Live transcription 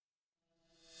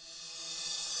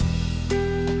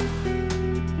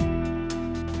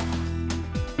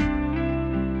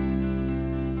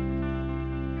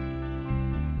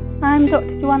I'm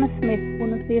Dr. Joanna Smith,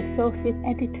 one of the Associate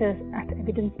Editors at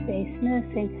Evidence-Based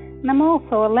Nursing, and I'm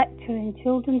also a lecturer in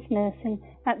children's nursing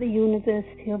at the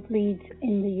University of Leeds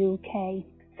in the UK.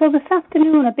 So this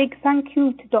afternoon, a big thank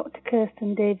you to Dr.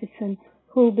 Kirsten Davidson,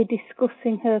 who will be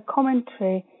discussing her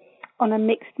commentary on a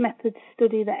mixed methods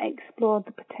study that explored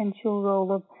the potential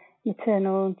role of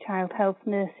maternal and child health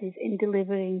nurses in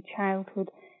delivering childhood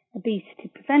obesity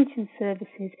prevention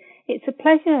services. It's a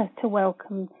pleasure to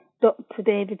welcome Dr.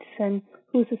 Davidson,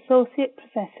 who's Associate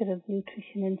Professor of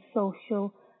Nutrition and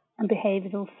Social and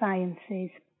Behavioural Sciences.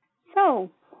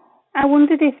 So, I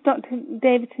wondered if Dr.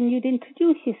 Davidson, you'd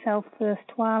introduce yourself first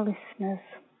to our listeners.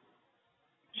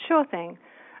 Sure thing.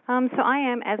 So I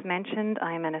am, as mentioned,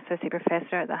 I am an Associate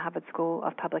Professor at the Harvard School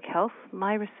of Public Health.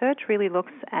 My research really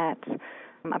looks at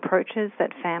approaches that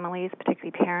families,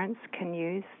 particularly parents, can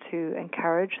use to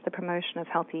encourage the promotion of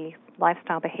healthy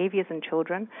lifestyle behaviors in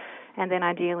children, and then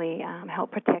ideally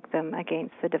help protect them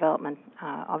against the development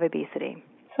of obesity.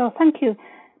 So thank you.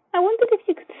 I wondered if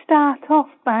you could start off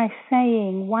by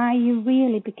saying why you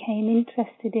really became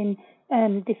interested in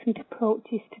different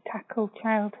approaches to tackle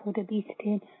childhood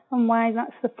obesity and why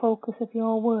that's the focus of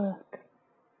your work.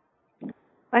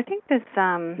 I think this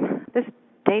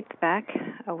dates back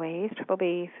a ways,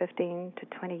 probably 15 to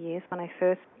 20 years, when I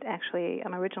first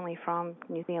I'm originally from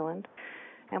New Zealand,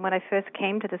 and when I first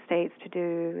came to the States to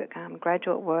do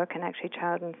graduate work and actually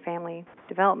child and family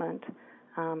development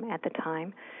at the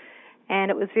time. And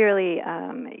it was really,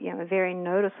 very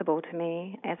noticeable to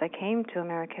me as I came to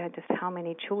America just how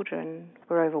many children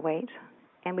were overweight.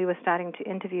 And we were starting to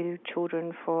interview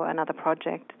children for another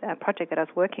project, a project that I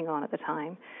was working on at the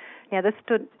time. Now, this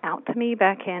stood out to me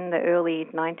back in the early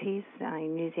 90s.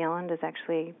 New Zealand is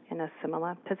actually in a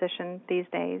similar position these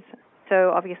days.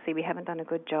 So obviously we haven't done a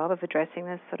good job of addressing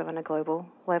this sort of on a global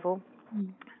level.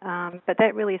 But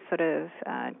that really sort of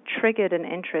triggered an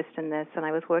interest in this, and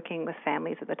I was working with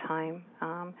families at the time,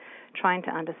 trying to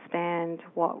understand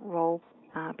what role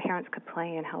parents could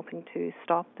play in helping to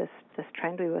stop this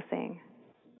trend we were seeing.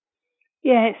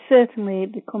 Yeah, it's certainly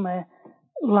become a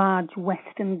large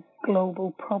Western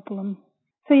global problem.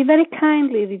 So you very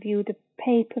kindly reviewed a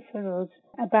paper for us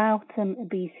about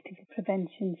obesity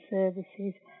prevention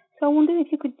services. So I wonder if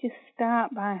you could just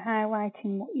start by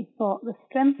highlighting what you thought the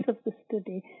strengths of the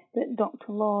study that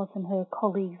Dr. Laws and her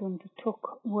colleagues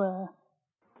undertook were.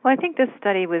 Well, I think this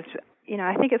study was,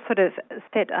 I think it sort of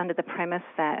set under the premise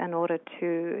that in order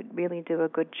to really do a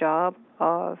good job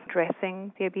of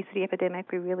addressing the obesity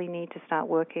epidemic, we really need to start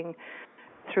working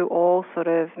through all sort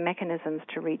of mechanisms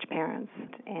to reach parents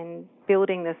and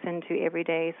building this into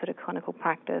everyday sort of clinical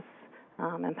practice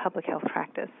and public health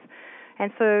practice.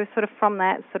 And so sort of from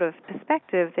that sort of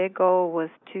perspective, their goal was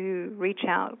to reach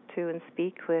out to and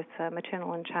speak with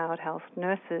maternal and child health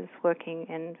nurses working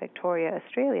in Victoria,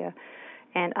 Australia,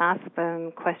 and ask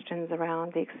them questions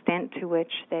around the extent to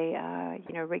which they are,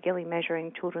 regularly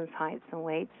measuring children's heights and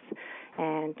weights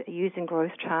and using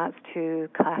growth charts to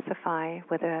classify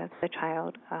whether the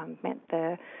child met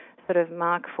the sort of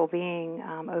mark for being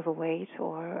overweight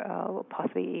or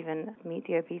possibly even meet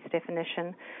the obese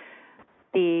definition.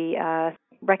 The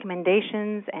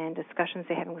recommendations and discussions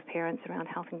they're having with parents around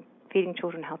feeding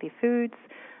children healthy foods,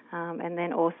 and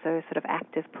then also sort of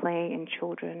active play in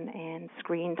children and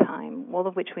screen time, all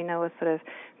of which we know are sort of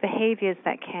behaviors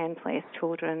that can place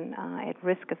children at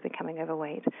risk of becoming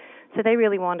overweight. So they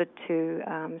really wanted to,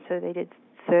 so they did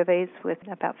surveys with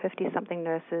about 50-something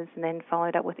nurses and then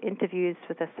followed up with interviews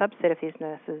with a subset of these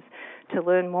nurses to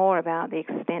learn more about the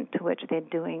extent to which they're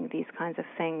doing these kinds of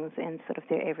things in sort of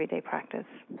their everyday practice.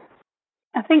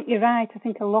 I think you're right. I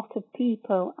think a lot of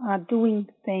people are doing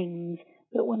things,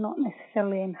 but we're not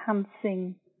necessarily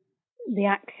enhancing the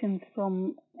actions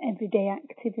from everyday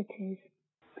activities.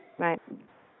 Right.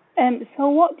 So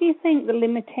what do you think the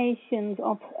limitations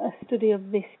of a study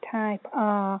of this type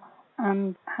are,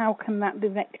 and how can that be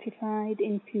rectified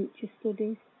in future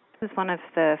studies? This is one of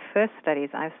the first studies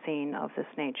I've seen of this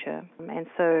nature. And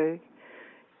so,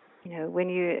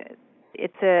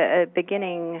 it's a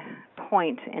beginning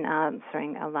point in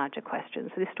answering a larger question.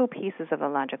 So there's still pieces of a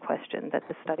larger question that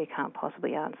the study can't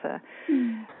possibly answer.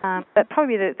 But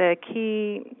probably the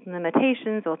key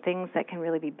limitations or things that can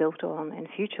really be built on in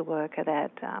future work are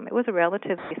that it was a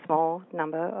relatively small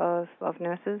number of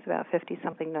nurses, about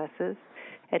 50-something nurses.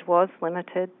 It was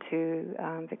limited to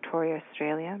Victoria,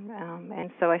 Australia.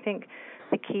 And so I think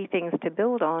the key things to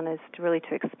build on is to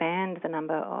expand the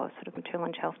number of sort of maternal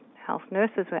and health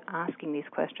nurses we're asking these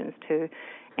questions to,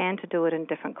 and to do it in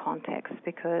different contexts,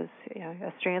 because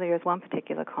Australia is one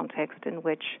particular context in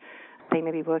which they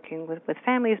may be working with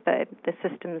families, but the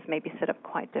systems may be set up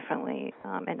quite differently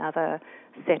in other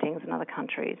settings in other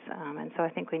countries. And so I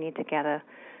think we need to gather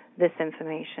this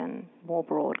information more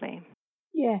broadly.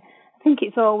 Yeah, I think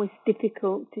it's always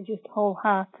difficult to just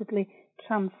wholeheartedly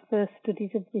transfer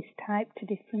studies of this type to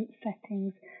different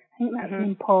settings. I think that's an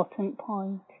important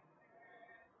point.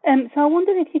 So I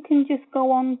wonder if you can just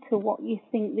go on to what you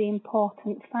think the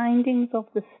important findings of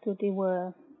the study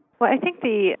were. Well, I think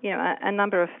a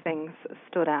number of things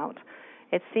stood out.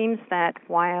 It seems that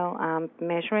while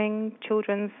measuring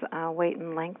children's weight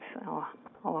and length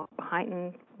or height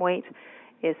and weight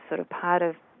is sort of part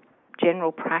of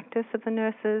general practice of the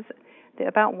nurses,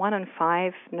 about 1 in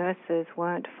 5 nurses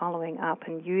weren't following up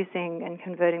and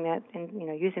converting that, and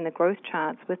using the growth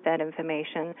charts with that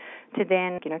information to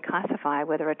then classify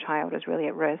whether a child is really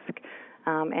at risk,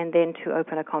 and then to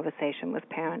open a conversation with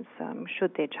parents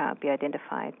should their child be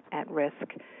identified at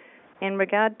risk. In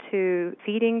regard to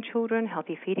feeding children,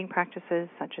 healthy feeding practices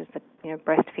such as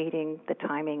breastfeeding, the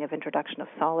timing of introduction of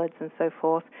solids, and so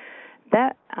forth,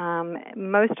 that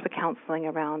most were counseling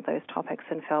around those topics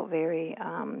and felt very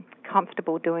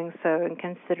comfortable doing so and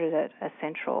considered it a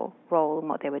central role in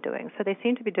what they were doing. So they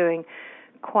seem to be doing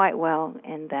quite well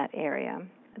in that area.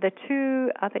 The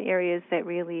 2 other areas that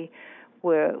really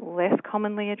were less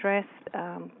commonly addressed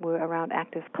were around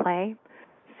active play.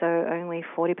 So only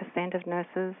 40% of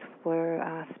nurses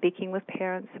were speaking with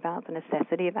parents about the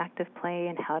necessity of active play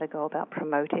and how to go about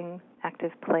promoting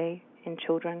active play in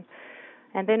children.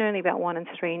 And then only about 1 in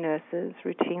 3 nurses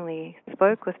routinely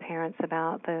spoke with parents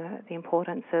about the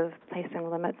importance of placing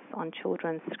limits on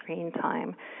children's screen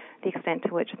time, the extent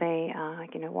to which they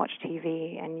watch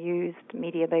TV and used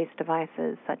media-based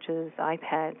devices such as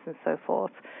iPads and so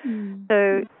forth.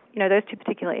 So, those 2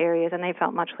 particular areas, and they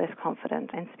felt much less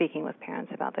confident in speaking with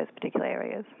parents about those particular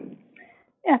areas.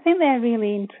 I think they're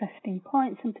really interesting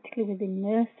points, and particularly within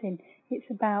nursing, it's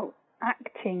about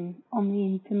acting on the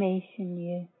information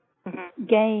you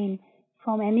gain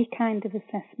from any kind of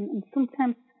assessment, and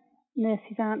sometimes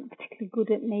nurses aren't particularly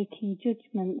good at making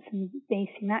judgments and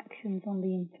basing actions on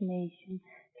the information.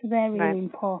 So they're really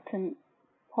important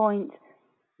points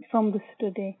from the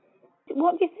study.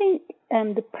 What do you think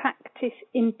the practice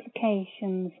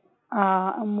implications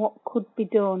are, and what could be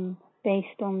done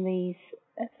based on these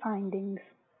findings?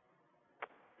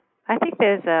 I think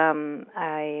there's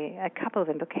a couple of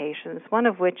implications, one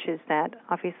of which is that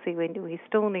obviously we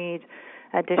still need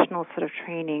additional sort of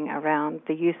training around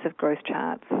the use of growth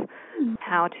charts,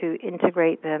 how to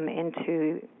integrate them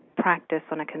into practice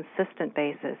on a consistent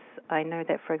basis. I know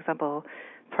that, for example,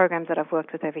 programs that I've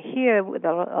worked with over here,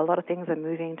 a lot of things are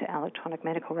moving to electronic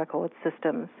medical record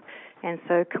systems. And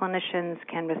so clinicians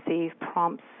can receive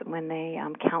prompts when they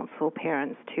counsel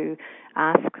parents to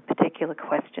ask particular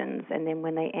questions. And then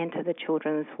when they enter the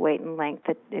children's weight and length,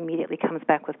 it immediately comes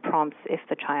back with prompts if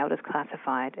the child is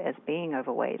classified as being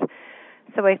overweight.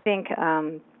 So I think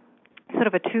sort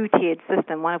of a 2-tiered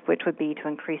system, one of which would be to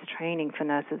increase training for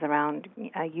nurses around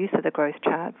use of the growth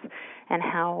charts and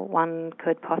how one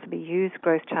could possibly use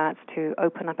growth charts to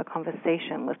open up a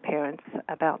conversation with parents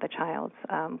about the child's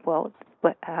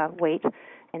weight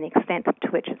and the extent to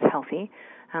which it's healthy,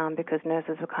 because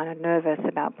nurses were kind of nervous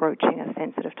about broaching a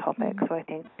sensitive topic. So I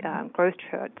think growth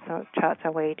charts are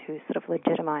a way to sort of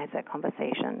legitimize that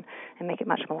conversation and make it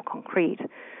much more concrete.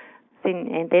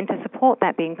 And then to support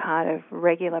that being part of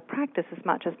regular practice as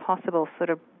much as possible,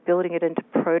 sort of building it into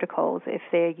protocols. If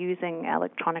they're using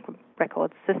electronic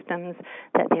record systems,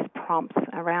 that there's prompts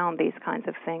around these kinds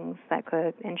of things that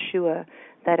could ensure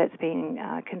that it's being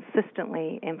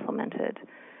consistently implemented.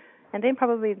 And then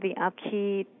probably the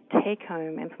key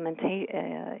take-home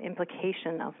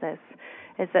implication of this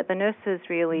is that the nurses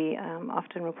really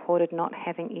often reported not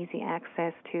having easy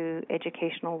access to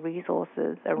educational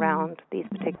resources around these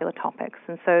particular topics.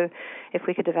 And so if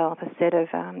we could develop a set of,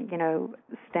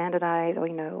 standardized or,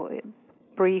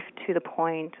 brief, to the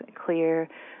point, clear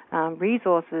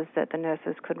resources that the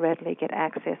nurses could readily get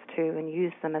access to and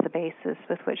use them as a basis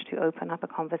with which to open up a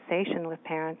conversation with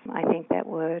parents, I think that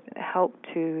would help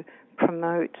to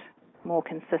promote more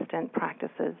consistent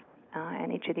practices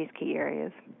in each of these key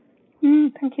areas.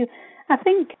 Thank you. I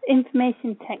think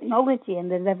information technology and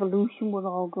the revolution we're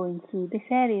all going through, this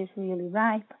area is really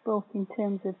ripe, both in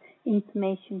terms of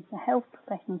information for health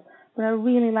professionals, but I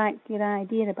really like your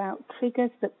idea about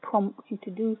triggers that prompt you to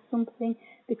do something,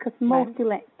 because most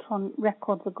electronic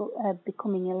records are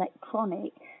becoming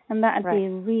electronic, and that would be a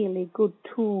really good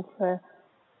tool for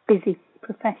busy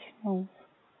professionals.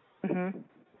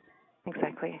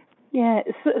 Exactly. Yeah,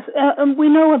 so we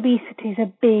know obesity is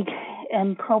a big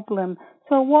problem.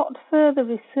 So what further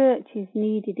research is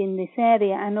needed in this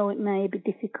area? I know it may be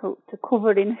difficult to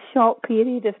cover in a short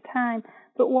period of time,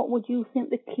 but what would you think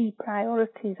the key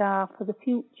priorities are for the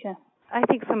future? I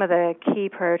think some of the key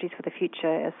priorities for the future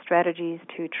are strategies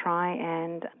to try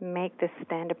and make this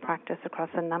standard practice across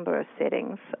a number of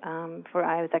settings. I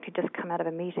was actually just come out of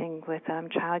a meeting with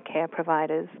childcare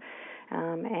providers,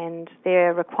 and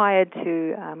they're required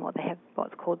to, they have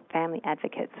what's called family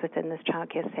advocates within this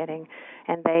childcare setting,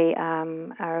 and they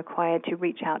are required to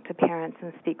reach out to parents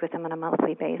and speak with them on a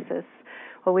monthly basis.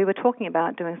 Well, we were talking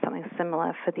about doing something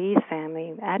similar for these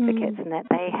family advocates, and that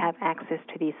they have access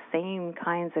to these same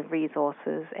kinds of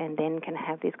resources and then can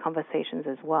have these conversations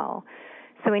as well.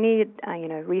 So we need,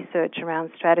 research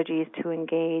around strategies to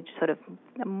engage sort of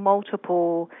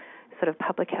multiple sort of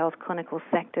public health clinical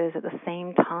sectors at the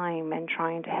same time and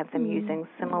trying to have them using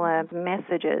similar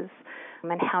messages,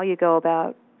 and how you go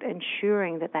about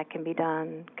ensuring that that can be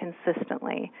done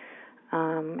consistently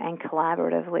and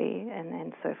collaboratively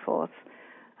and so forth.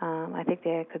 I think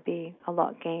there could be a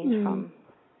lot gained from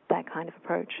that kind of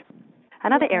approach.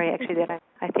 Another area actually that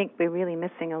I think we're really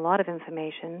missing a lot of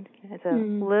information, as a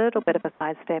little bit of a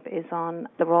sidestep, is on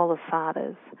the role of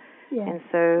fathers. Yeah. And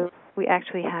so we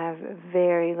actually have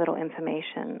very little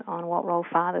information on what role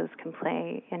fathers can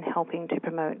play in helping to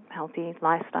promote healthy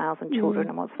lifestyles in children,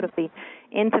 and what sort of the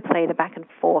interplay, the back and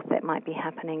forth that might be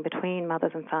happening between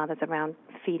mothers and fathers around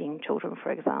feeding children,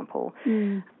 for example.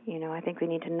 I think we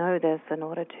need to know this in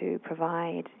order to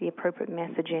provide the appropriate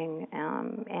messaging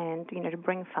and, to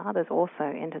bring fathers also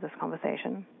into this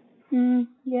conversation.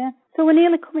 Yeah. So we're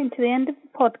nearly coming to the end of the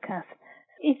podcast.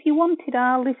 If you wanted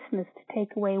our listeners to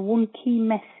take away one key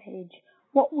message,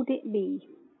 what would it be?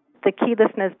 The key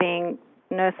listeners being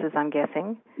nurses, I'm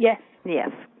guessing. Yes. Yes.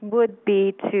 Would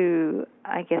be to,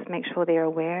 I guess, make sure they're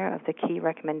aware of the key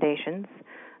recommendations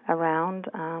around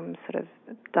sort of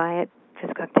diet,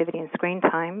 physical activity, and screen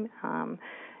time,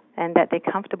 and that they're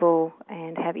comfortable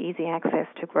and have easy access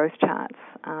to growth charts.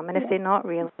 And if they're not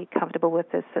really comfortable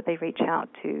with this, that they reach out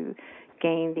to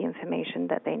gain the information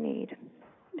that they need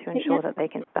to ensure that they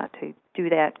can start to do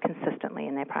that consistently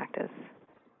in their practice.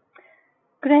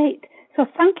 Great. So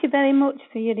thank you very much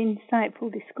for your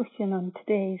insightful discussion on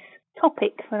today's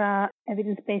topic for our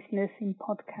Evidence-Based Nursing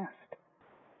podcast.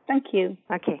 Thank you.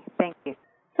 Okay, thank you.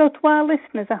 So to our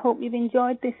listeners, I hope you've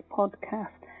enjoyed this podcast,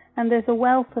 and there's a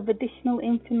wealth of additional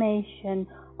information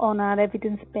on our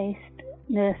Evidence-Based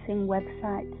Nursing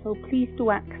website, so please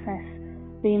do access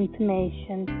the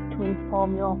information to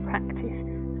inform your practice.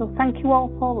 So thank you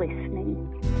all for listening.